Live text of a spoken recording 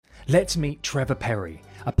Let's meet Trevor Perry,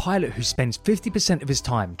 a pilot who spends 50% of his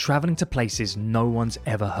time travelling to places no one's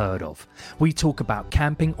ever heard of. We talk about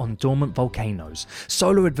camping on dormant volcanoes,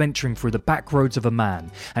 solo adventuring through the back roads of Oman,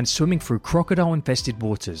 and swimming through crocodile-infested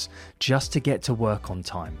waters just to get to work on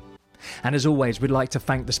time. And as always, we'd like to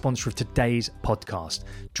thank the sponsor of today's podcast,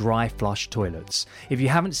 Dry Flush Toilets. If you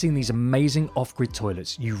haven't seen these amazing off-grid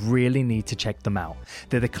toilets, you really need to check them out.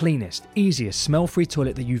 They're the cleanest, easiest, smell-free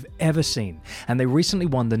toilet that you've ever seen, and they recently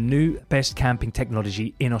won the new Best Camping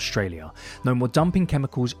Technology in Australia. No more dumping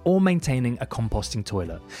chemicals or maintaining a composting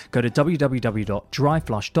toilet. Go to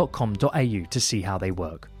www.dryflush.com.au to see how they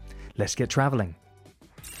work. Let's get travelling.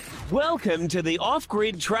 Welcome to the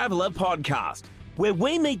Off-Grid Traveller podcast, where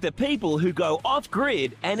we meet the people who go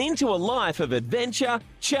off-grid and into a life of adventure,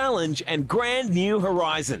 challenge, and grand new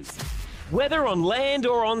horizons. Whether on land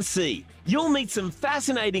or on sea, you'll meet some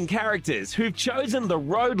fascinating characters who've chosen the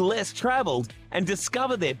road less travelled and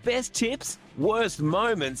discover their best tips, worst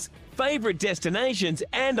moments, favourite destinations,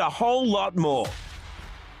 and a whole lot more.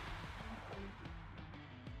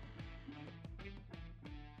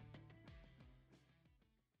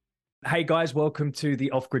 Hey guys, welcome to the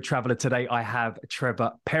Off-Grid Traveller. Today I have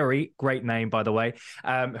Trevor Perry, great name by the way,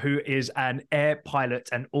 who is an air pilot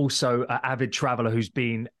and also an avid traveller who's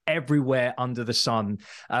been everywhere under the sun,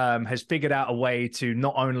 has figured out a way to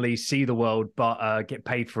not only see the world but get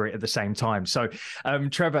paid for it at the same time. So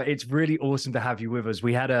Trevor, it's really awesome to have you with us.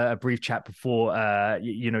 We had a brief chat before,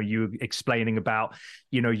 you were explaining about,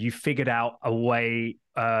 you figured out a way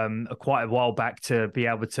quite a while back to be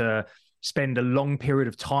able to spend a long period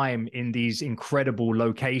of time in these incredible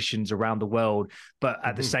locations around the world, but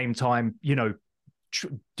at the same time,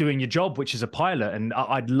 doing your job, which is a pilot. And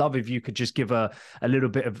I'd love if you could just give a little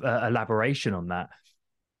bit of elaboration on that.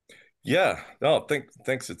 Yeah, no,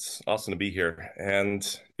 thanks. It's awesome to be here. And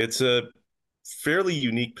it's a fairly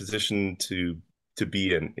unique position to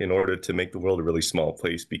be in order to make the world a really small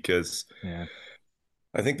place, because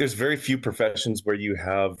I think there's very few professions where you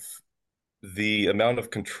have the amount of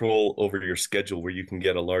control over your schedule where you can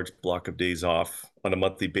get a large block of days off on a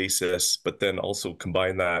monthly basis, but then also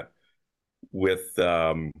combine that with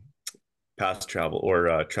past travel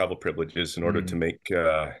or travel privileges in order to make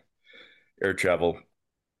air travel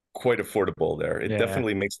quite affordable there. It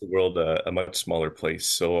definitely makes the world a much smaller place.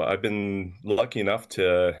 So I've been lucky enough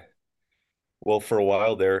to, for a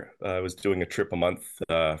while there, I was doing a trip a month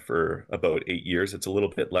for about 8 years. It's a little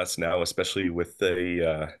bit less now, especially with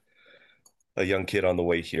a young kid on the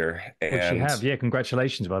way here. And which you have. Yeah,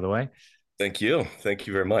 congratulations, by the way. Thank you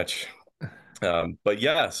very much. But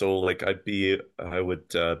yeah, so like I would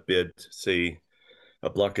bid, say, a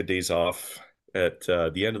block of days off at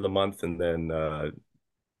the end of the month, and then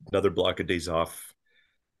another block of days off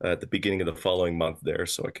at the beginning of the following month there,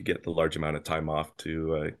 so I could get the large amount of time off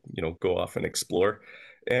to go off and explore.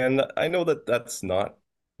 And I know that that's not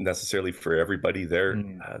necessarily for everybody there.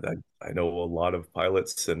 I know a lot of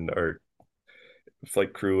pilots and our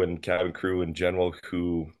flight crew and cabin crew in general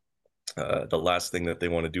who the last thing that they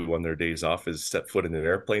want to do on their days off is set foot in an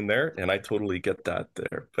airplane there, and I totally get that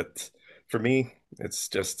there. But for me, it's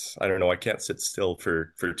just, I don't know, I can't sit still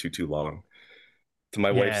for too long, to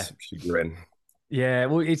my wife's chagrin. Yeah,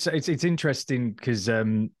 well, it's interesting because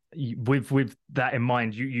with that in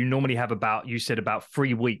mind, you normally have you said about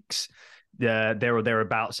 3 weeks there or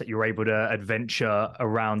thereabouts that you're able to adventure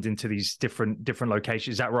around into these different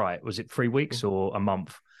locations. Is that right? Was it 3 weeks or a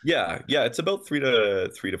month? Yeah, it's about 3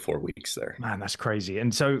 to 4 weeks there. Man, that's crazy.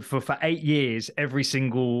 And so for 8 years, every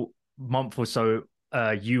single month or so,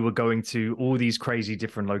 you were going to all these crazy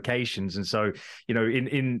different locations. And so,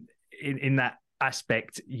 in that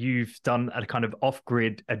aspect, you've done a kind of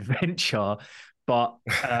off-grid adventure. But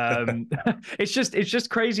it's just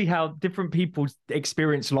crazy how different people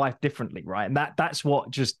experience life differently, right? And that's what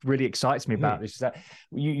just really excites me about this. Is that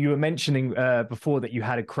you were mentioning before that you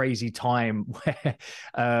had a crazy time where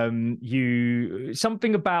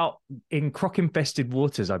something about in croc-infested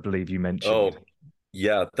waters, I believe you mentioned. Oh,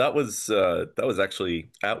 yeah, that was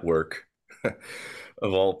actually at work,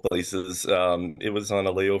 of all places. It was on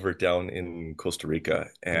a layover down in Costa Rica,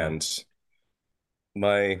 and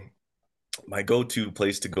my go-to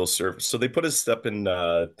place to go surf. So they put us up in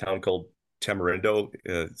a town called Tamarindo.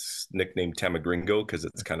 It's nicknamed Tamagringo because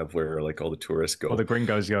it's kind of where like all the tourists go. All the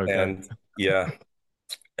gringos go. Okay.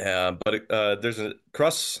 And but there's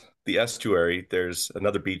across the estuary, there's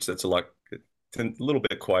another beach that's a little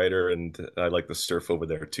bit quieter, and I like to surf over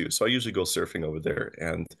there too. So I usually go surfing over there,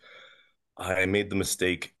 and I made the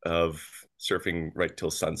mistake of surfing right till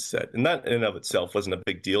sunset. And that in and of itself wasn't a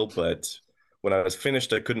big deal, but when I was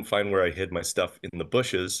finished, I couldn't find where I hid my stuff in the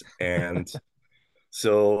bushes, and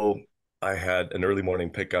So I had an early morning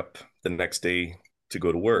pickup the next day to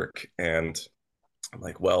go to work. And I'm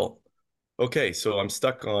like, well, okay, so I'm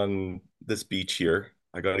stuck on this beach here.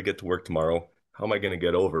 I got to get to work tomorrow. How am I going to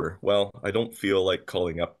get over? Well, I don't feel like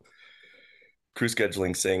calling up crew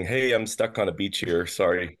scheduling saying, hey, I'm stuck on a beach here.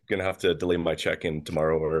 Sorry, I'm going to have to delay my check-in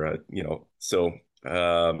tomorrow or, so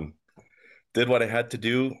did what I had to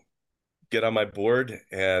do, get on my board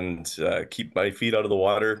and keep my feet out of the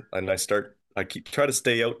water. And I keep try to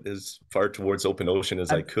stay out as far towards open ocean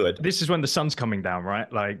as I And could. this is when the sun's coming down,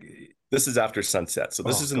 right? Like, This is after sunset. So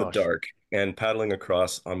this oh is in the gosh. dark and paddling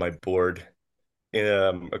across on my board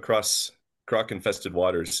across croc-infested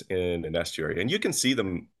waters in an estuary. And you can see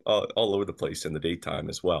them all over the place in the daytime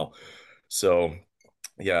as well. So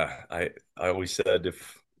yeah, I always said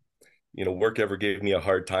if work ever gave me a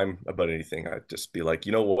hard time about anything, I'd just be like,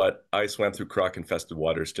 you know what? I swam through croc-infested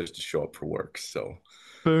waters just to show up for work. So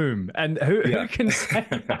Boom. And who yeah. can say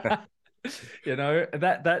that?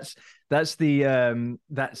 That's the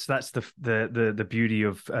beauty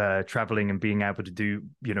of traveling and being able to do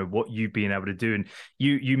what you've been able to do. And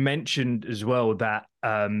you mentioned as well that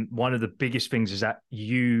one of the biggest things is that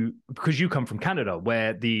because you come from Canada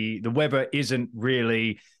where the weather isn't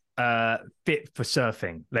really fit for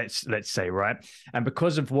surfing, let's say, right? And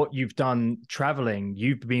because of what you've done traveling,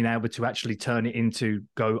 you've been able to actually turn it into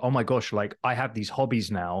oh my gosh, like I have these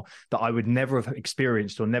hobbies now that I would never have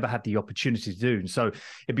experienced or never had the opportunity to do. And so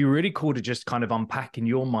it'd be really cool to just kind of unpack in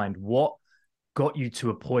your mind what got you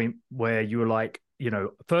to a point where you were like,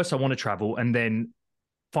 first I want to travel, and then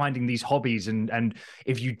finding these hobbies. And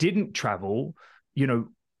if you didn't travel,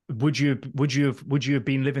 would you have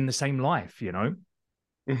been living the same life,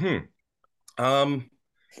 Mm-hmm. Um,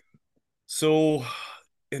 so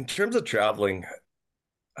in terms of traveling,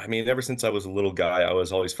 I mean, ever since I was a little guy, I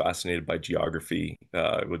was always fascinated by geography.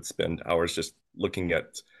 I would spend hours just looking at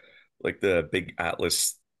like the big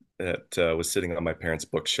atlas that was sitting on my parents'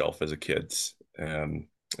 bookshelf as a kid. And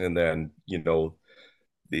then, the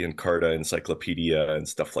Encarta encyclopedia and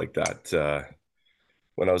stuff like that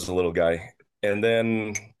when I was a little guy. And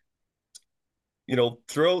then,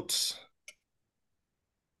 throughout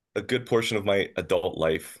a good portion of my adult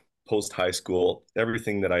life, post high school,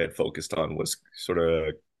 everything that I had focused on was sort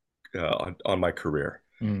of on my career.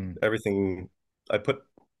 Mm. Everything I put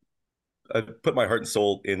my heart and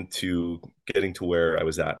soul into getting to where I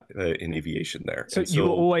was at in aviation there. So And you were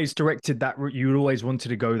so always directed that route. You always wanted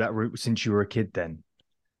to go that route since you were a kid then.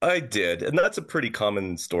 I did. And that's a pretty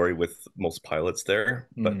common story with most pilots there.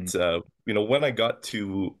 Mm. But, when I got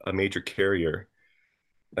to a major carrier,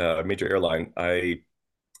 a major airline, I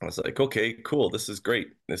was like, okay, cool. This is great.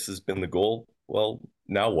 This has been the goal. Well,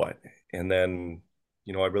 now what? And then,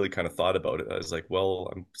 I really kind of thought about it. I was like,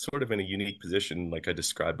 well, I'm sort of in a unique position, like I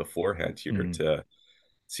described beforehand here, Mm. to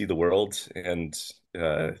see the world and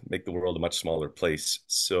make the world a much smaller place.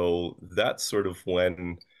 So that's sort of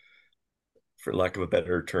when, for lack of a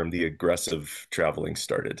better term, the aggressive traveling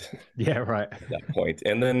started Yeah, right. at that point.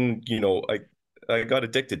 And then, I got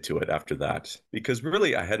addicted to it after that because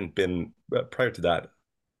really I hadn't been prior to that.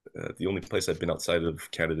 The only place I'd been outside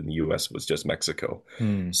of Canada and the US was just Mexico.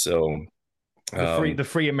 Mm. So The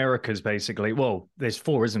three Americas, basically. Well, there's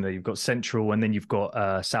four, isn't there? You've got Central, and then you've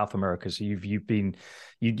got South America. So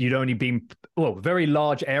you'd only been, well, very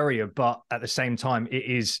large area, but at the same time,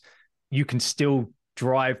 you can still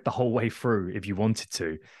drive the whole way through if you wanted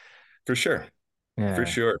to. for sure, for Yeah.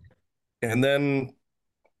 sure. And then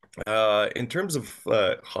in terms of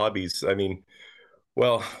hobbies, I mean,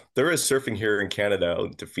 well, there is surfing here in Canada out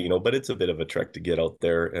in Tofino, but it's a bit of a trek to get out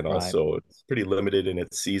there, and Right. also it's pretty limited in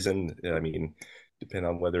its season. I mean, depending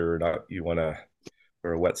on whether or not you want to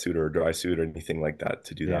wear a wetsuit or a dry suit or anything like that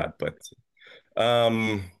to do Yeah. that. But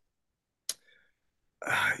um,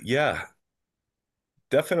 yeah,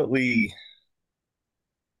 definitely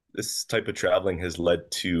this type of traveling has led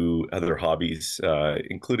to other hobbies,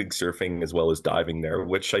 including surfing as well as diving there,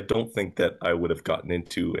 which I don't think that I would have gotten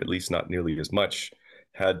into, at least not nearly as much,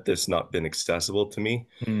 had this not been accessible to me.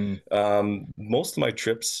 Mm. Most of my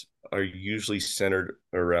trips are usually centered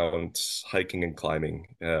around hiking and climbing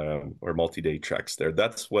or multi-day treks there.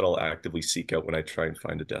 That's what I'll actively seek out when I try and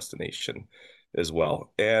find a destination as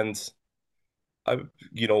well. And I,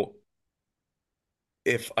 you know,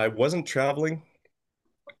 if I wasn't traveling,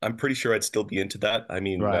 I'm pretty sure I'd still be into that. I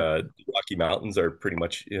mean, Right. the Rocky Mountains are pretty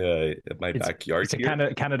much my It's backyard it's a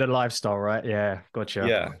here. Canada lifestyle, right? Yeah. Gotcha.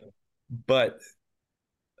 Yeah, but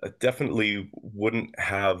I definitely wouldn't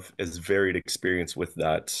have as varied experience with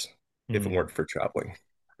that if it Mm. weren't for traveling.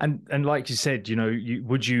 And like you said,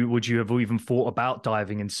 would you have even thought about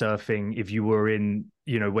diving and surfing if you were in,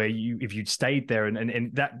 where if you'd stayed there? And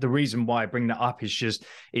that the reason why I bring that up is just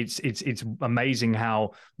it's amazing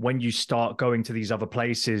how when you start going to these other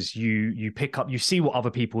places, you pick up, you see what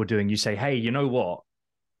other people are doing. You say, hey, you know what?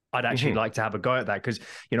 I'd actually like to have a go at that because,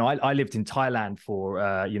 I lived in Thailand for,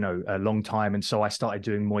 a long time. And so I started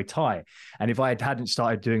doing Muay Thai. And if I hadn't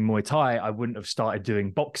started doing Muay Thai, I wouldn't have started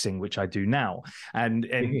doing boxing, which I do now. And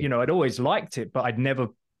I'd always liked it, but I'd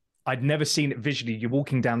never seen it visually. You're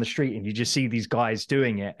walking down the street and you just see these guys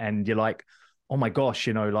doing it. And you're like, oh my gosh,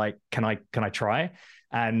 like, can I try?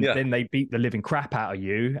 And Yeah. then they beat the living crap out of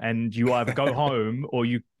you, and you either go home or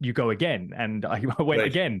you go again. And I went Right.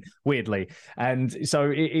 again, weirdly. And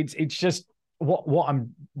so it's just what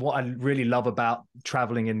I really love about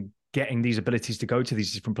traveling and getting these abilities to go to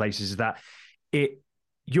these different places is that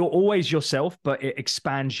you're always yourself, but it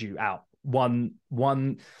expands you out one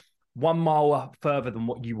mile further than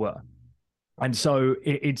what you were. And so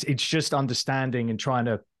it's just understanding and trying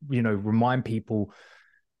to remind people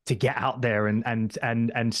to get out there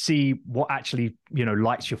and see what actually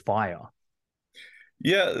lights your fire.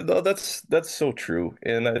 Yeah, no, that's so true.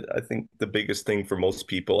 And I think the biggest thing for most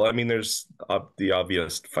people, I mean, there's the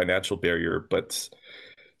obvious financial barrier, but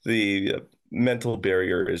the mental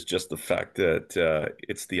barrier is just the fact that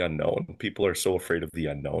it's the unknown. People are so afraid of the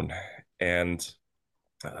unknown. And,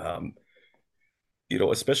 um,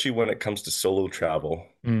 especially when it comes to solo travel,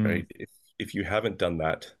 Mm. right? If you haven't done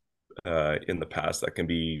that in the past, that can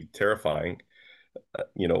be terrifying,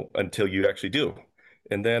 until you actually do.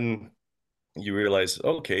 And then you realize,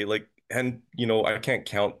 okay, like, and I can't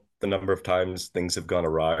count the number of times things have gone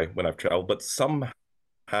awry when I've traveled, but some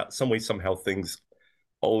way, somehow things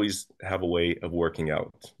always have a way of working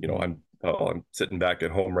out. I'm sitting back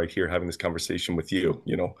at home right here having this conversation with you,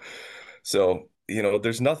 so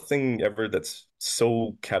there's nothing ever that's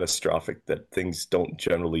so catastrophic that things don't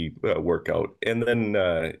generally work out, and then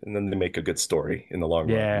they make a good story in the long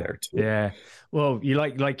run Yeah, there too. yeah. Well, you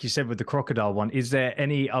like you said with the crocodile one, is there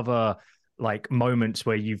any other like moments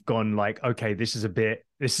where you've gone like, okay, this is a bit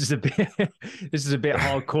this is a bit this is a bit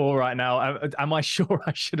hardcore right now. Am I sure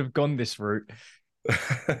I should have gone this route?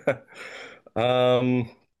 um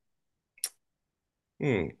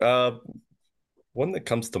uh One that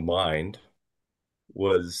comes to mind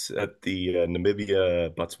was at the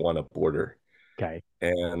Namibia Botswana border. Okay.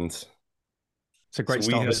 And It's a so great we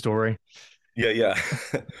starting had, story. yeah, yeah.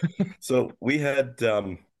 So we had,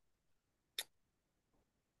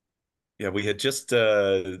 yeah, we had just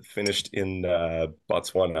finished in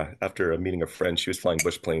Botswana after meeting a friend. She was flying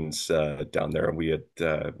bush planes down there, and we had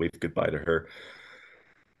waved goodbye to her.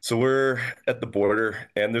 So we're at the border,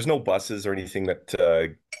 and there's no buses or anything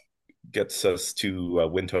that gets us to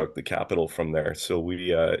Windhoek, the capital, from there. So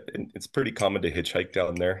it's pretty common to hitchhike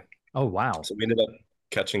down there. Oh wow. So we ended up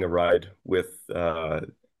catching a ride with a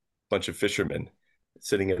bunch of fishermen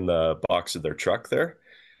sitting in the box of their truck there.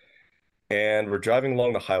 And we're driving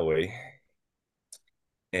along the highway,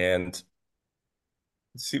 and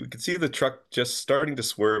we could see the truck just starting to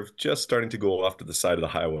swerve, just starting to go off to the side of the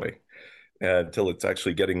highway until it's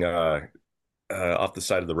actually getting off the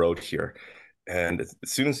side of the road here. And as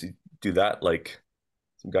soon as you do that, like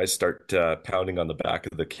some guys start pounding on the back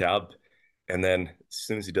of the cab. And then as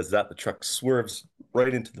soon as he does that, the truck swerves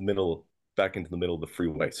right into the middle, back into the middle of the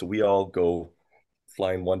freeway. So we all go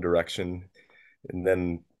fly in one direction. And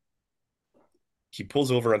then he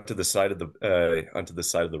pulls over onto the side of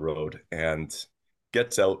the road and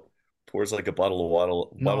gets out, pours like a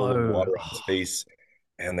bottle of No. water on his face.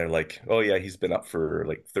 And they're like, oh yeah, he's been up for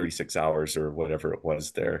like 36 hours or whatever it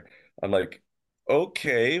was there. I'm like,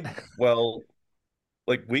 okay, well,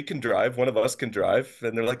 like we can drive, one of us can drive.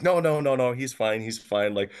 And they're like, no, no, no, no, he's fine.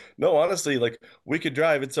 Like, no, honestly, like we could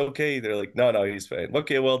drive, it's okay. They're like, no, no, he's fine.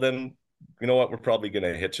 Okay, well then, you know what? We're probably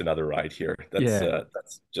gonna hitch another ride here. Yeah.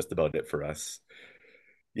 That's just about it for us.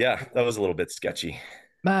 Yeah, that was a little bit sketchy.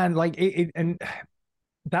 Man, like and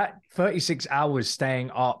that 36 hours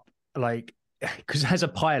staying up, like, because as a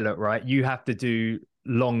pilot, right, you have to do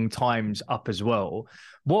long times up as well.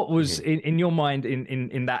 What was Mhm. in your mind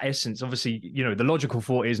in that essence? Obviously, the logical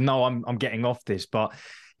thought is no, I'm getting off this, but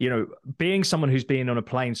being someone who's been on a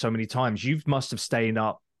plane so many times, you must have stayed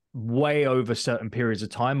up way over certain periods of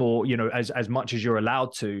time, or as much as you're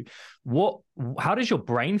allowed to. How does your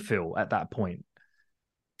brain feel at that point?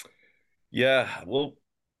 Yeah, well,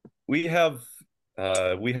 we have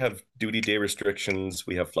we have duty day restrictions,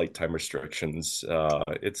 we have flight time restrictions.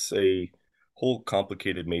 It's a whole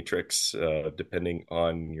complicated matrix depending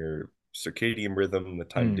on your circadian rhythm, the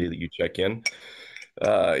time of day Mm, that you check in.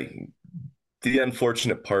 Uh, The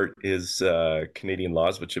unfortunate part is Canadian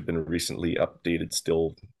laws, which have been recently updated,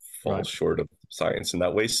 still fall Right. short of science in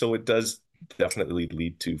that way. So it does definitely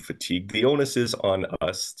lead to fatigue. The onus is on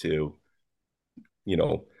us to, you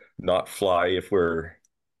know, not fly if we're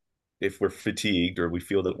fatigued or we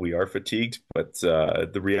feel that we are fatigued. But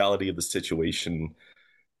the reality of the situation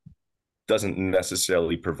doesn't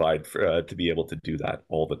necessarily provide for, to be able to do that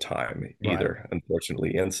all the time Right. either,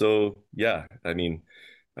 unfortunately. And so, yeah, I mean,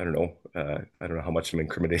 I don't know. I don't know how much I'm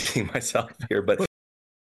incriminating myself here, but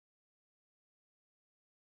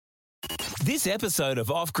This episode of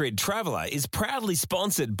Off Grid Traveller is proudly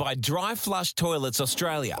sponsored by Dry Flush Toilets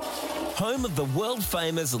Australia, home of the world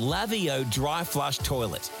famous Lavio Dry Flush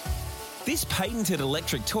Toilet. This patented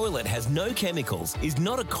electric toilet has no chemicals, is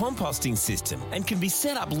not a composting system, and can be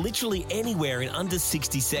set up literally anywhere in under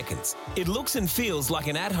 60 seconds. It looks and feels like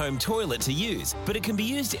an at-home toilet to use, but it can be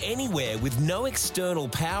used anywhere with no external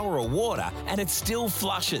power or water, and it still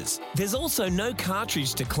flushes. There's also no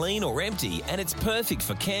cartridge to clean or empty, and it's perfect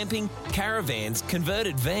for camping, caravans,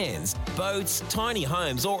 converted vans, boats, tiny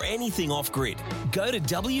homes, or anything off-grid. Go to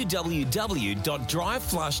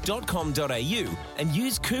www.dryflush.com.au and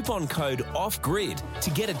use coupon code OFFGRID to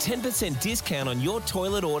get a 10% discount on your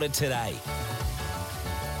toilet order today.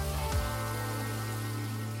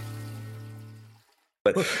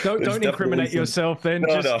 but Don't incriminate yourself then.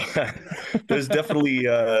 No. There's definitely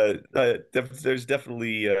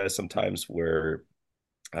some times where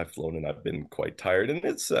I've flown and I've been quite tired, and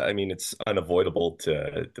it's I mean it's unavoidable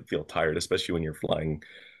to feel tired, especially when you're flying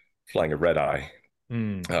a red eye.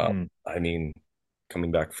 I mean,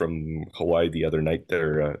 coming back from Hawaii the other night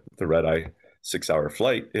there, the red eye 6-hour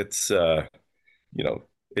flight, it's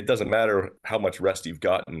it doesn't matter how much rest you've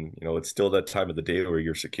gotten, it's still that time of the day where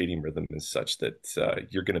your circadian rhythm is such that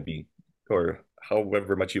you're going to be, or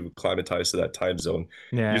however much you've acclimatized to that time zone,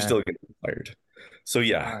 you're still going to be tired. So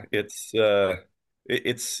yeah, it's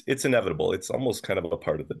inevitable. It's almost kind of a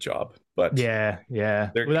part of the job. But yeah.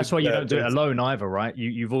 Well, that's why you don't do it alone either, right?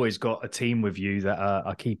 You've always got a team with you that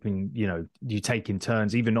are keeping, you taking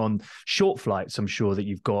turns, even on short flights. I'm sure that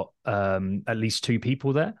you've got at least 2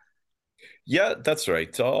 people there. Yeah, that's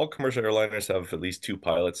right. All commercial airliners have at least 2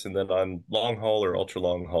 pilots, and then on long haul or ultra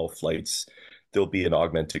long haul flights, there'll be an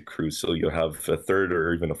augmented crew. So you'll have a 3rd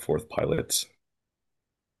or even a 4th pilot.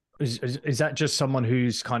 Is that just someone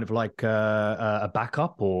who's kind of like a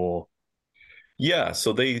backup, or? Yeah,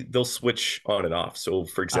 so they'll switch on and off. So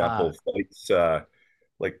for example, flights so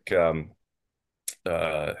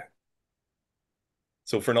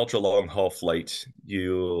for an ultra long haul flight,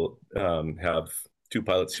 you'll have 2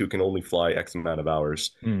 pilots who can only fly X amount of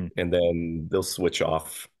hours, and then they'll switch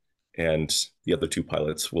off, and the other 2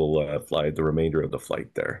 pilots will fly the remainder of the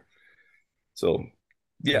flight there. So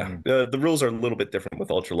yeah, the rules are a little bit different with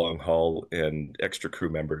ultra long haul and extra crew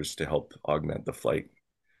members to help augment the flight.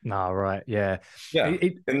 Right. Yeah.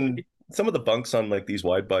 And some of the bunks on like these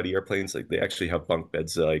wide body airplanes, like they actually have bunk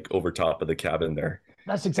beds like over top of the cabin there.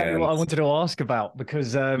 That's exactly what I wanted to ask about,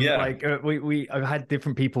 because I've had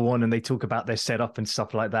different people on and they talk about their setup and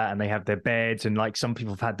stuff like that, and they have their beds, and like some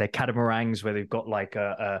people have had their catamarans where they've got like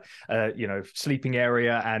a sleeping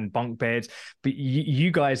area and bunk beds, but you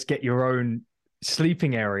guys get your own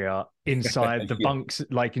sleeping area inside the bunks,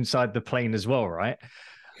 like inside the plane as well, right?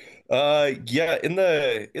 Yeah, in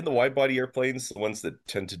the wide body airplanes, the ones that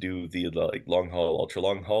tend to do the like long haul, ultra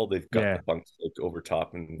long haul, they've got the bunks like over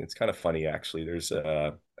top, and it's kind of funny actually. There's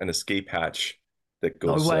an escape hatch that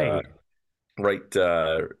goes right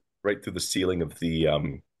through the ceiling of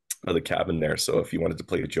the cabin there. So if you wanted to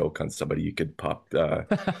play a joke on somebody, you could pop down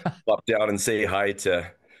and say hi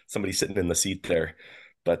to somebody sitting in the seat there.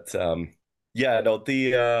 But yeah, no,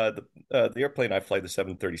 the airplane I fly, the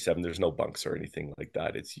 737, there's no bunks or anything like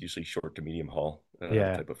that. It's usually short to medium haul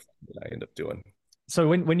type of flight that I end up doing. So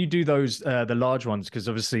when you do those the large ones, because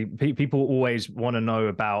obviously people always want to know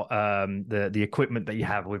about the equipment that you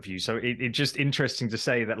have with you. So it's just interesting to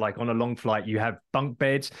say that like on a long flight you have bunk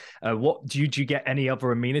beds. What do you get any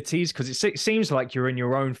other amenities? Because it seems like you're in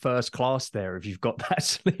your own first class there if you've got that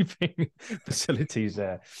sleeping facilities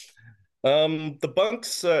there. The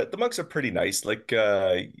bunks are pretty nice. Like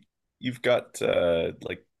you've got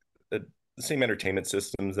like the same entertainment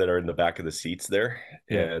systems that are in the back of the seats there,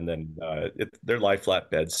 and then they're lie flat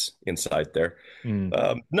beds inside there.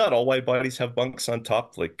 Not all wide bodies have bunks on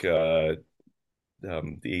top, like the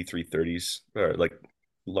A330s or like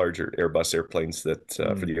larger Airbus airplanes that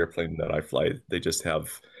for the airplane that I fly, they just have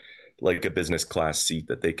like a business class seat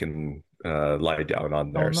that they can lie down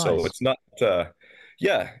on there. Nice. So it's not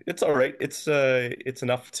yeah, it's all right. It's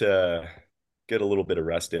enough to get a little bit of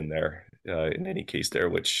rest in there. in any case there,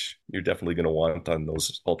 which you're definitely going to want on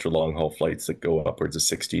those ultra long haul flights that go upwards of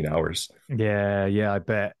 16 hours. Yeah, I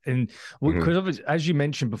bet. And Mhm. because as you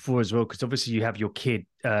mentioned before as well, because obviously you have your kid,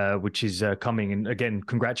 which is coming, and again,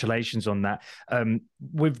 congratulations on that.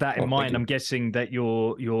 With that in Oh, thank mind, you. I'm guessing that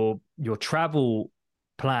your travel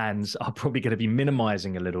plans are probably going to be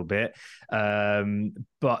minimizing a little bit.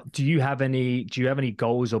 But do you have any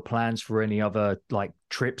goals or plans for any other like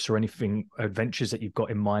trips or anything adventures that you've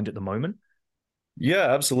got in mind at the moment?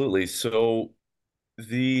 Yeah, absolutely. So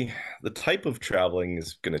the the type of traveling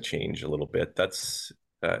is going to change a little bit. That's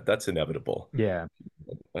inevitable, Yeah.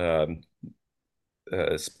 um,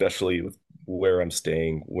 especially with where I'm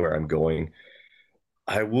staying, where I'm going.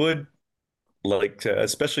 I would like to,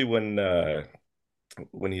 especially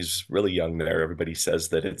when he's really young. There, everybody says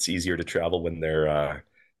that it's easier to travel when they're,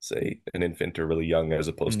 say, an infant or really young, as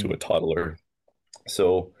opposed to Mm. a toddler.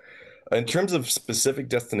 So, in terms of specific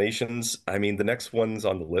destinations, I mean, the next ones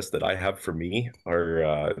on the list that I have for me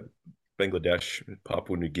are Bangladesh,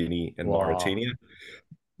 Papua New Guinea, and Wow. Mauritania.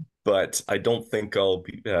 But I don't think I'll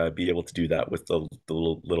be able to do that with the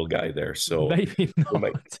little guy there. So Maybe we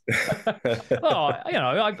might. not. Oh,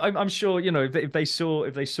 I'm sure if they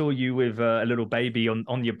saw you with a little baby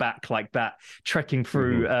on your back like that, trekking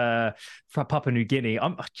through Mhm. Papua New Guinea.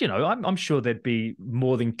 I'm sure they'd be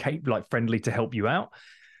more than like friendly to help you out.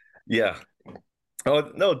 Yeah.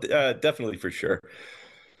 Oh no, definitely for sure.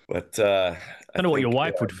 But I Don't know what your think,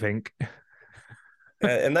 wife would think.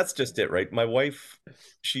 and that's just it, right? My wife,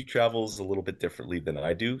 she travels a little bit differently than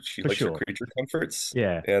I do. She For likes her sure. creature comforts,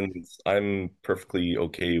 Yeah, and I'm perfectly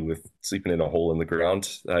okay with sleeping in a hole in the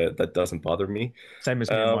ground. That doesn't bother me. same as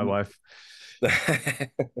me and my Um, wife.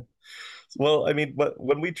 well, I mean,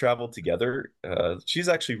 when we travel together, she's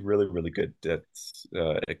actually really, really good at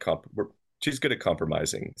she's good at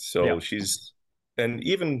compromising. Yeah. So and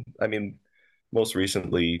even, I mean, most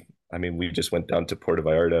recently, I mean, we just went down to Puerto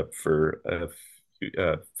Vallarta for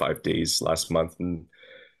 5 days last month, and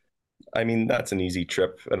I mean, that's an easy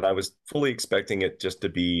trip, and I was fully expecting it just to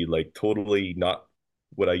be like totally not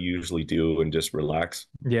what I usually do and just relax.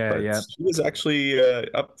 Yeah, But yeah. she was actually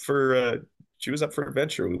up for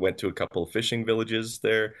adventure. We went to a couple of fishing villages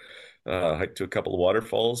there, hiked to a couple of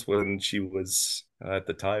waterfalls when she was at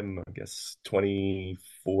the time, I guess,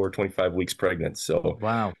 24, 25 weeks pregnant. So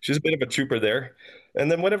Wow. she's a bit of a trooper there.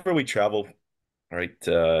 And then whenever we travel, right,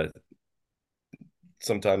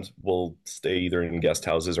 sometimes we'll stay either in guest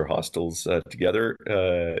houses or hostels together.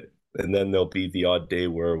 And then there'll be the odd day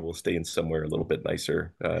where we'll stay in somewhere a little bit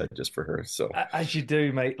nicer just for her. So, As you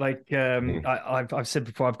do, mate. Like mhm. I've said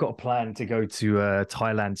before, I've got a plan to go to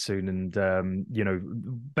Thailand soon, and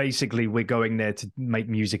basically we're going there to make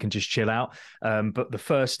music and just chill out. But the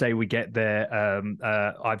first day we get there,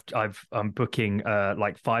 I'm booking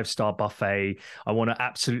like 5-star buffet. I want to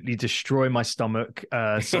absolutely destroy my stomach,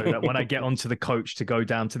 so that when I get onto the coach to go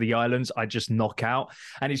down to the islands, I just knock out.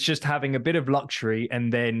 And it's just having a bit of luxury,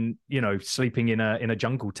 and then sleeping in a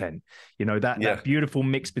jungle tent. That Yeah, beautiful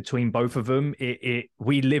mix between both of them.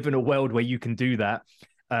 We live in a world where you can do that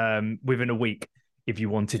within a week if you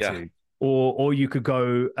wanted yeah, to. Or you could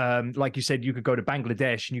go, like you said, you could go to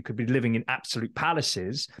Bangladesh and you could be living in absolute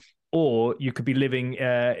palaces, or you could be living,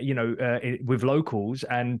 with locals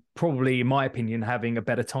and probably, in my opinion, having a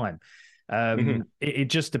better time. hmm It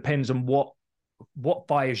just depends on what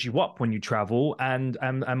fires you up when you travel, and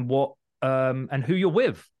what and who you're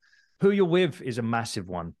with. Who you're with is a massive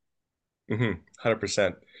one.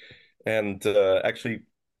 100%. And actually,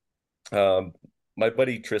 um, my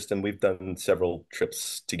buddy Tristan, we've done several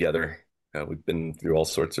trips together. We've been through all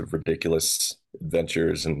sorts of ridiculous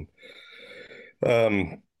adventures, and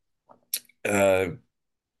um, uh,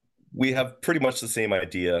 we have pretty much the same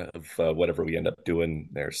idea of whatever we end up doing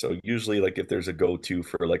there. So usually, like if there's a go-to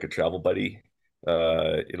for like a travel buddy,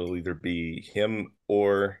 it'll either be him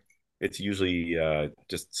or it's usually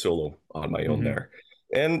just solo on my own Hmm. there.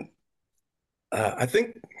 And I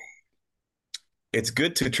think it's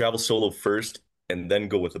good to travel solo first and then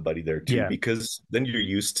go with a buddy there too, Yeah. because then you're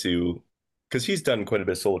used to, because he's done quite a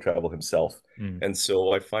bit of solo travel himself. Mm. And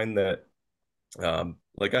so I find that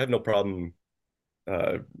like I have no problem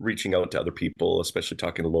reaching out to other people, especially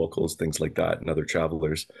talking to locals, things like that, and other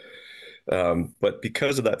travelers. But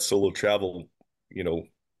because of that solo travel, you know,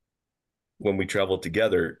 when we travel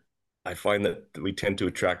together, I find that we tend to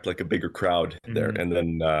attract like a bigger crowd there, Mm. and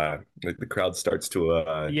then like the crowd starts to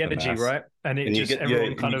The energy, amass, right? And it and just yeah, everyone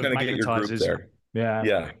and kind you of kind of get your group magnetizes. there. Yeah.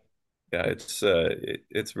 Yeah, yeah,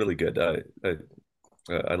 it's really good.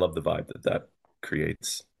 I love the vibe that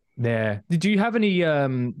creates. Yeah. Did you have any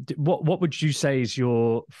what would you say is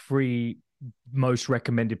your three most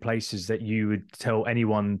recommended places that you would tell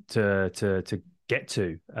anyone to get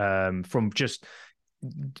to, from just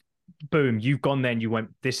boom, you've gone there and you went,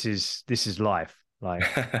 this is life. Like,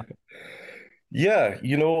 Yeah,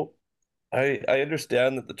 I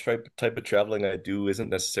understand that the type of traveling I do isn't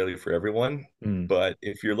necessarily for everyone, mm, but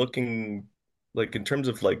if you're looking like in terms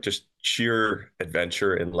of like just sheer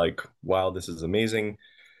adventure and like, wow, this is amazing,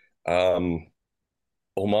 um,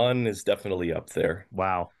 Oman is definitely up there.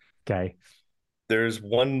 wow. Okay. There's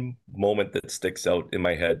one moment that sticks out in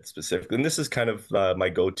my head specifically, and this is kind of my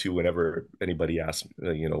go-to whenever anybody asks,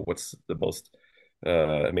 what's the most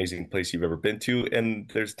amazing place you've ever been to? And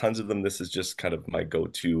there's tons of them. This is just kind of my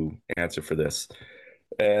go-to answer for this.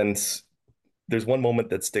 And there's one moment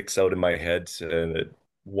that sticks out in my head,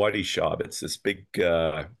 Wadi Shab. It's this big,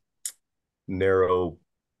 narrow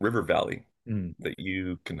river valley Mm, that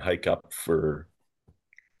you can hike up for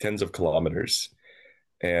tens of kilometers.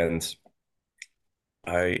 And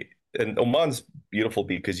I and Oman's beautiful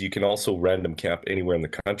because you can also random camp anywhere in the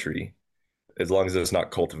country as long as it's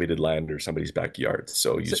not cultivated land or somebody's backyard.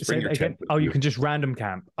 So you just say bring that your again. tent with Oh, you you. can just random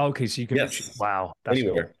camp. Okay, so you can literally. Yes, Wow, that's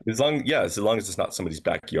cool. anywhere. As long as it's not somebody's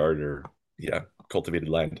backyard or yeah, cultivated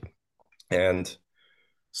land. And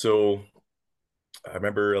so I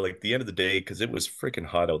remember like the end of the day because it was freaking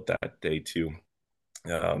hot out that day too.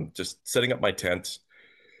 Just setting up my tent,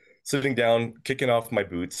 sitting down, kicking off my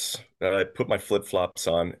boots. I put my flip flops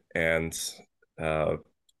on, and uh,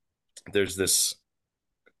 there's this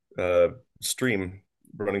uh, stream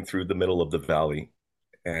running through the middle of the valley,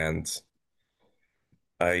 and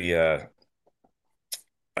I uh,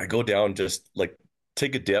 I go down just like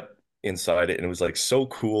take a dip inside it, and it was like so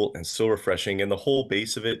cool and so refreshing. And the whole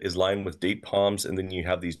base of it is lined with date palms, and then you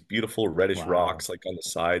have these beautiful reddish Wow. rocks like on the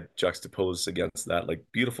side juxtaposed against that, like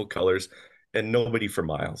beautiful colors, and nobody for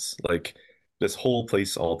miles. Like this whole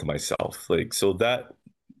place all to myself. Like so that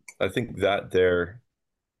I think that there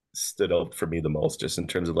stood out for me the most, just in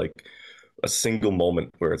terms of like a single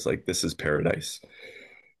moment where it's like this is paradise.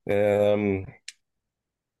 Um,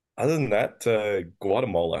 Other than that,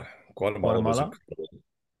 Guatemala was Guatemala.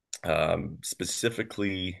 incredible.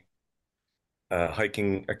 Specifically,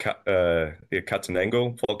 hiking the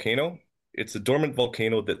Catanango volcano. It's a dormant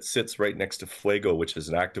volcano that sits right next to Fuego, which is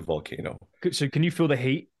an active volcano. So can you feel the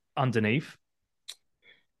heat underneath?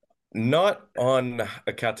 Not on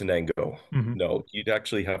a Catanango. Hmm. No, you'd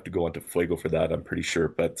actually have to go onto Fuego for that, I'm pretty sure.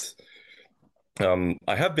 But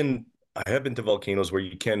I have been to volcanoes where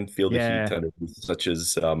you can feel the heat Yeah. underneath, such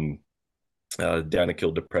as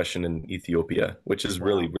Danakil Depression in Ethiopia, which is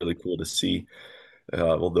really, Wow. really cool to see.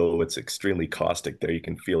 Although it's extremely caustic there, you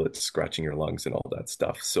can feel it scratching your lungs and all that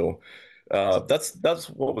stuff. So that's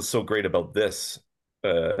what was so great about this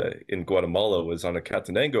in Guatemala was on a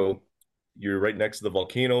Catanango, you're right next to the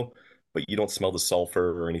volcano, but you don't smell the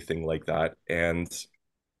sulfur or anything like that. And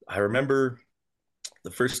I remember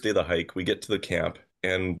the first day of the hike, we get to the camp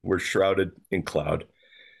and we're shrouded in cloud.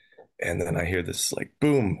 And then I hear this like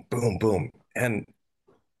boom, boom, boom. And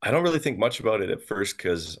I don't really think much about it at first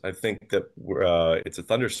because I think that it's a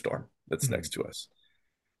thunderstorm that's Mhm. next to us.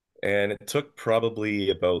 And it took probably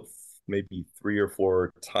about maybe 3 or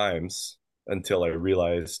 4 times until I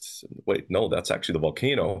realized, wait, no, that's actually the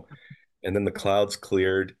volcano. And then the clouds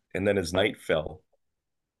cleared. And then as night fell,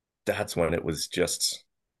 that's when it was just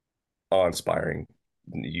awe-inspiring.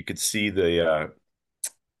 You could see the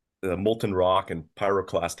molten rock and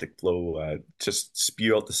pyroclastic flow just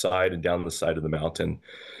spew out the side and down the side of the mountain.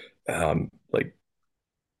 Like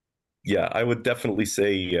yeah, I would definitely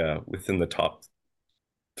say within the top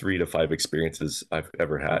 3 to 5 experiences I've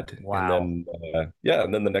ever had. And Wow. then, yeah,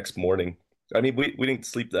 and then the next morning, I mean, we didn't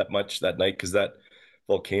sleep that much that night because that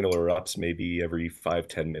volcano erupts maybe every 5,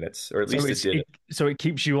 10 minutes, or at So least it it's did it at so it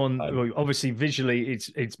keeps you on, the time. well, obviously visually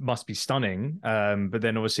it must be stunning, but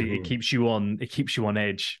then obviously Mhm. it keeps you on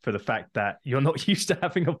edge for the fact that you're not used to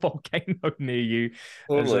having a volcano near you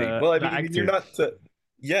as Totally. a Well, I that mean, you're active. not.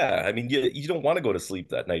 Yeah, I mean, you don't want to go to sleep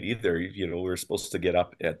that night either. We were supposed to get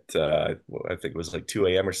up at well, I think it was like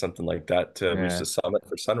 2 a.m. or something like that to reach Yeah. the summit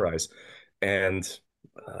for sunrise, and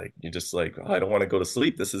you're just like, oh, I don't want to go to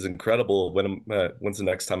sleep. This is incredible. When's the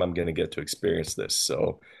next time I'm going to get to experience this?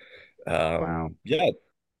 So, Wow. yeah,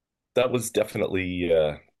 that was definitely.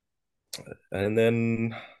 And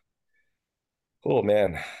then, oh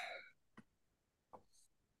man,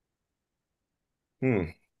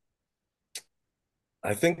 hmm,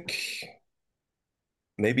 I think.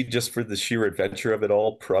 maybe just for the sheer adventure of it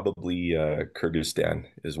all, probably Kurdistan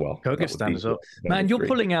as well. That would Kyrgyzstan be as well. number Man, you're three.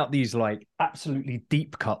 pulling out these like absolutely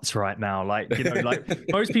deep cuts right now. Like,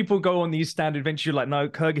 like most people go on these standard adventures, you're like, no,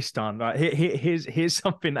 Kyrgyzstan, right? Here's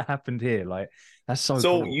something that happened here. Like, that's so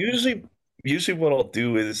So cool. usually what I'll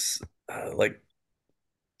do is like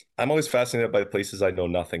I'm always fascinated by places I know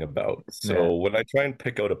nothing about. Yeah. So when I try and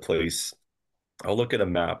pick out a place, I'll look at a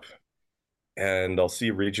map and I'll see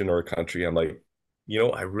a region or a country. I'm like,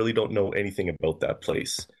 I really don't know anything about that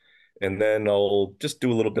place. And then I'll just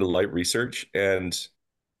do a little bit of light research, and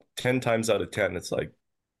 10 times out of 10, it's like,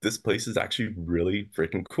 this place is actually really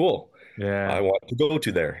freaking cool. I Yeah. want to go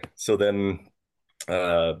to there. So then,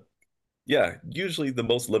 uh, yeah, usually the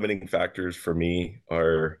most limiting factors for me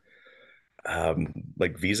are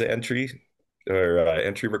like visa entry or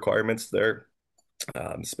entry requirements there.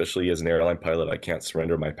 Especially as an airline pilot, I can't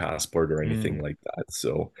surrender my passport or anything Mm. like that.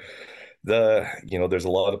 So there's a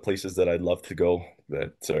lot of places that I'd love to go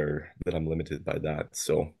that I'm limited by that.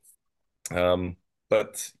 So, um,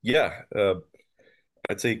 but yeah,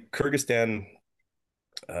 I'd say Kyrgyzstan.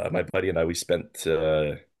 My buddy and I, we spent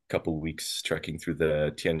a couple of weeks trekking through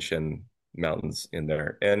the Tian Shan mountains in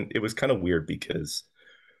there, and it was kind of weird because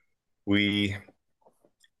we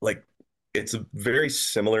like it's a very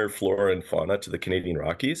similar flora and fauna to the Canadian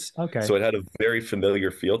Rockies, Okay. so it had a very familiar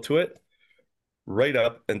feel to it, right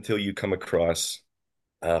up until you come across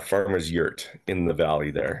a farmer's yurt in the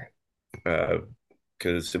valley there.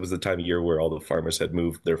 Because it was the time of year where all the farmers had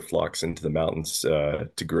moved their flocks into the mountains to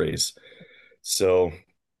graze. So,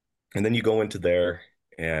 and then you go into there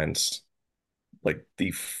and like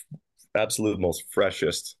absolute most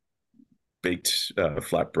freshest baked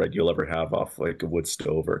flatbread you'll ever have off like a wood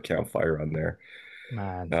stove or a campfire on there.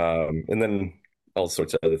 Man. And then all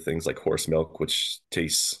sorts of other things like horse milk, which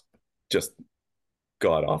tastes just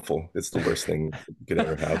god awful. It's the worst thing you could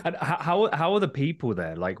ever have. And how are the people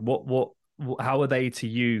there? Like, how are they to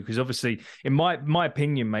you? Because obviously, in my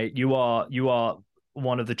opinion, mate, you are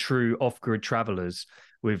one of the true off-grid travelers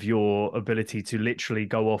with your ability to literally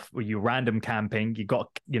go off with your random camping. You got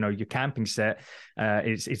your camping set.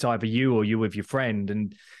 It's either you or you with your friend,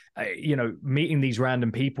 and meeting these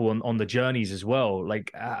random people on the journeys as well.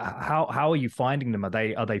 Like, how are you finding them? Are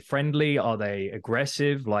they friendly? Are they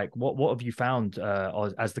aggressive? Like, what have you found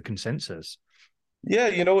as the consensus? Yeah,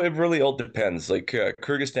 it really all depends. Like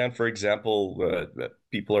Kyrgyzstan, for example,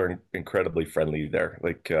 people are incredibly friendly there.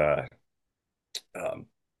 Like um,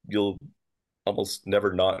 you'll almost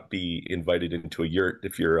never not be invited into a yurt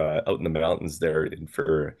if you're out in the mountains there and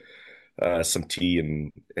for some tea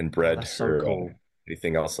and Oh, bread that's so or cool.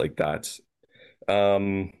 anything else like that.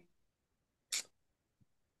 Um,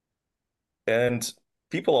 and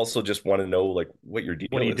people also just want to know like what your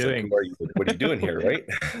What are deal you is. Like, doing? who are you? What are you doing here, right?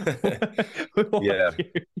 What are Yeah.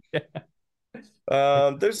 you?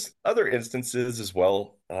 Yeah. There's other instances as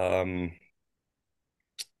well.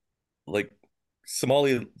 Like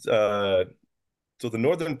Somalia, so the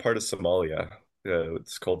northern part of Somalia,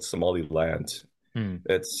 it's called Somaliland. Hmm.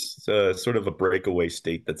 It's sort of a breakaway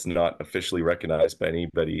state that's not officially recognized by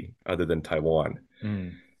anybody other than Taiwan. Hmm.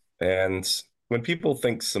 And when people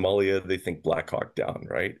think Somalia, they think Black Hawk Down,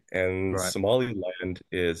 right? And Right. Somaliland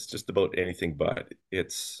is just about anything but.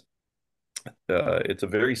 It's a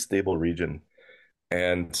very stable region,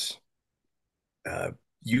 and uh,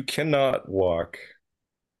 you cannot walk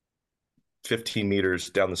 15 meters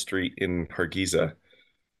down the street in Hargeisa,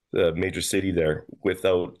 the major city there,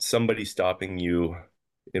 without somebody stopping you,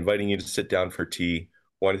 inviting you to sit down for tea,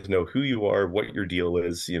 wanting to know who you are, what your deal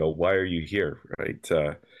is, why are you here, right?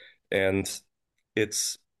 And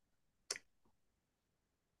it's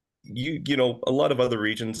a lot of other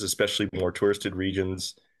regions, especially more touristed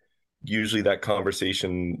regions, usually that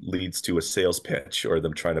conversation leads to a sales pitch or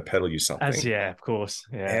them trying to peddle you As something. yeah, of course.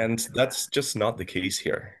 Yeah. And that's just not the case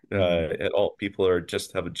here Hmm. at all. People are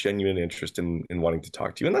just have a genuine interest in wanting to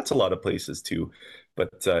talk to you, and that's a lot of places too.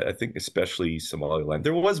 But I think especially Somaliland.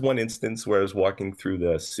 There was one instance where I was walking through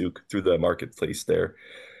the souk, through the marketplace there,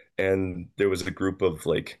 and there was a group of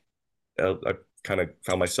like, I kind of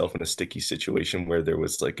found myself in a sticky situation where there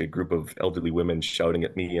was like a group of elderly women shouting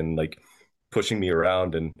at me and like pushing me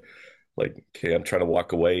around and like, okay, I'm trying to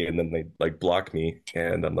walk away and then they like block me.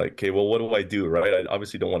 And I'm like, okay, well, what do I do? Right. I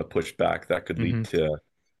obviously don't want to push back. That could lead Hmm. to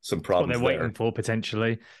some It's what they're problems waiting there. for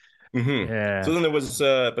potentially. So Yeah.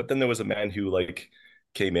 then but then there was a man who like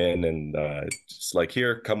came in and just like,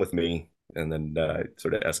 here, come with me. And then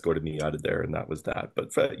sort of escorted me out of there. And that was that.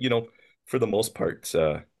 But, for the most part,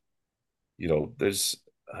 there's,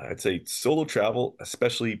 I'd say solo travel,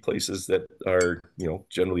 especially places that are,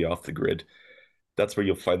 generally off the grid. that's where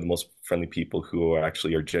you'll find the most friendly people who are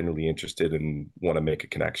genuinely interested and want to make a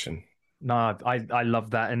connection. No, I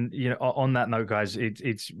love that. And, you know, on that note, guys,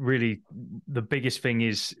 it's really the biggest thing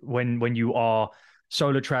is when you are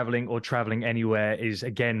solo traveling or traveling anywhere is,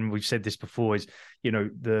 again, we've said this before, is, you know,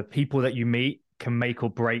 the people that you meet can make or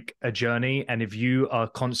break a journey. And if you are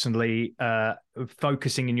constantly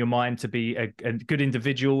focusing in your mind to be a good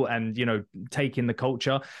individual and, you know, take in the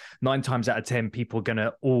culture, 9 times out of 10, people are going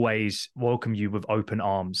to always welcome you with open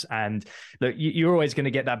arms. And look, you're always going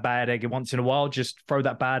to get that bad egg once in a while. Just throw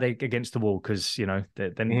that bad egg against the wall, because, you know,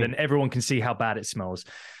 then everyone can see how bad it smells.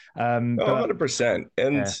 100%.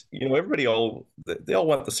 And, yeah. you know, they all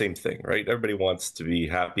want the same thing, right? Everybody wants to be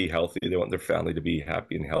happy, healthy. They want their family to be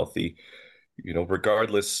happy and healthy, you know,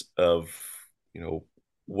 regardless of, you know,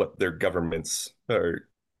 what their governments or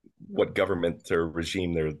what government or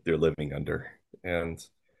regime they're living under. And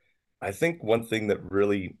I think one thing that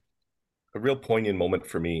a real poignant moment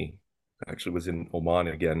for me actually was in Oman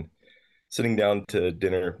again, sitting down to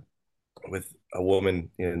dinner with a woman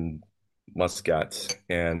in Muscat,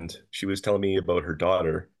 and she was telling me about her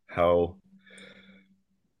daughter, how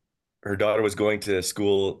her daughter was going to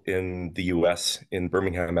school in the US in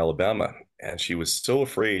Birmingham, Alabama, and she was so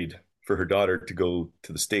afraid for her daughter to go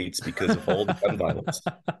to the States because of all the gun violence.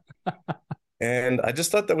 And I just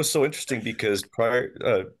thought that was so interesting because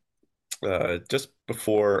just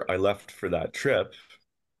before I left for that trip,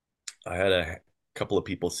 I had a couple of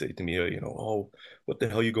people say to me, you know, oh, what the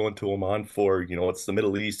hell are you going to Oman for? You know, it's the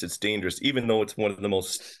Middle East, it's dangerous, even though it's one of the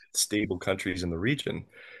most stable countries in the region,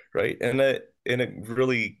 right? And it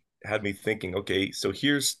really had me thinking, okay, so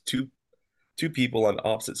here's two people on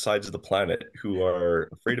opposite sides of the planet who are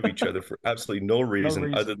afraid of each other for absolutely no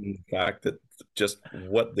reason other than the fact that just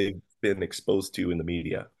what they've been exposed to in the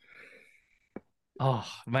media. Oh,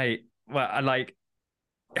 mate. Well, I like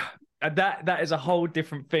that is a whole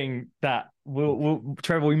different thing that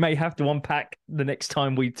Trevor, we may have to unpack the next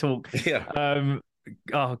time we talk. Yeah.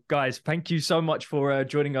 Oh, guys, thank you so much for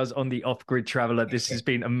joining us on the Off-Grid Traveler. This has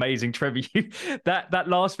been amazing, Trevor. That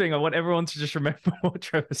last thing, I want everyone to just remember what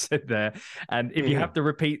Trevor said there. And if you have to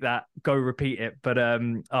repeat that, go repeat it. But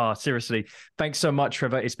seriously, thanks so much,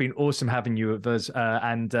 Trevor. It's been awesome having you with us,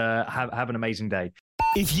 and have an amazing day.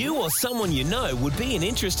 If you or someone you know would be an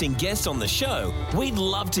interesting guest on the show, we'd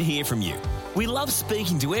love to hear from you. We love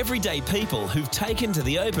speaking to everyday people who've taken to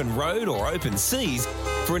the open road or open seas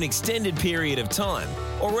for an extended period of time,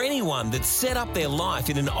 or anyone that's set up their life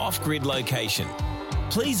in an off-grid location.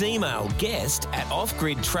 Please email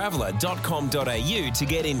guest@offgridtraveller.com.au to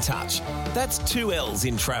get in touch. That's 2 L's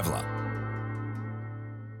in Traveller.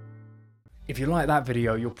 If you like that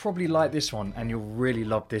video, you'll probably like this one, and you'll really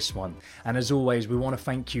love this one. And as always, we want to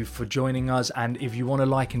thank you for joining us. And if you want to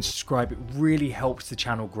like and subscribe, it really helps the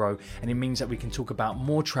channel grow, and it means that we can talk about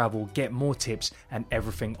more travel, get more tips, and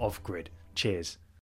everything off grid. Cheers.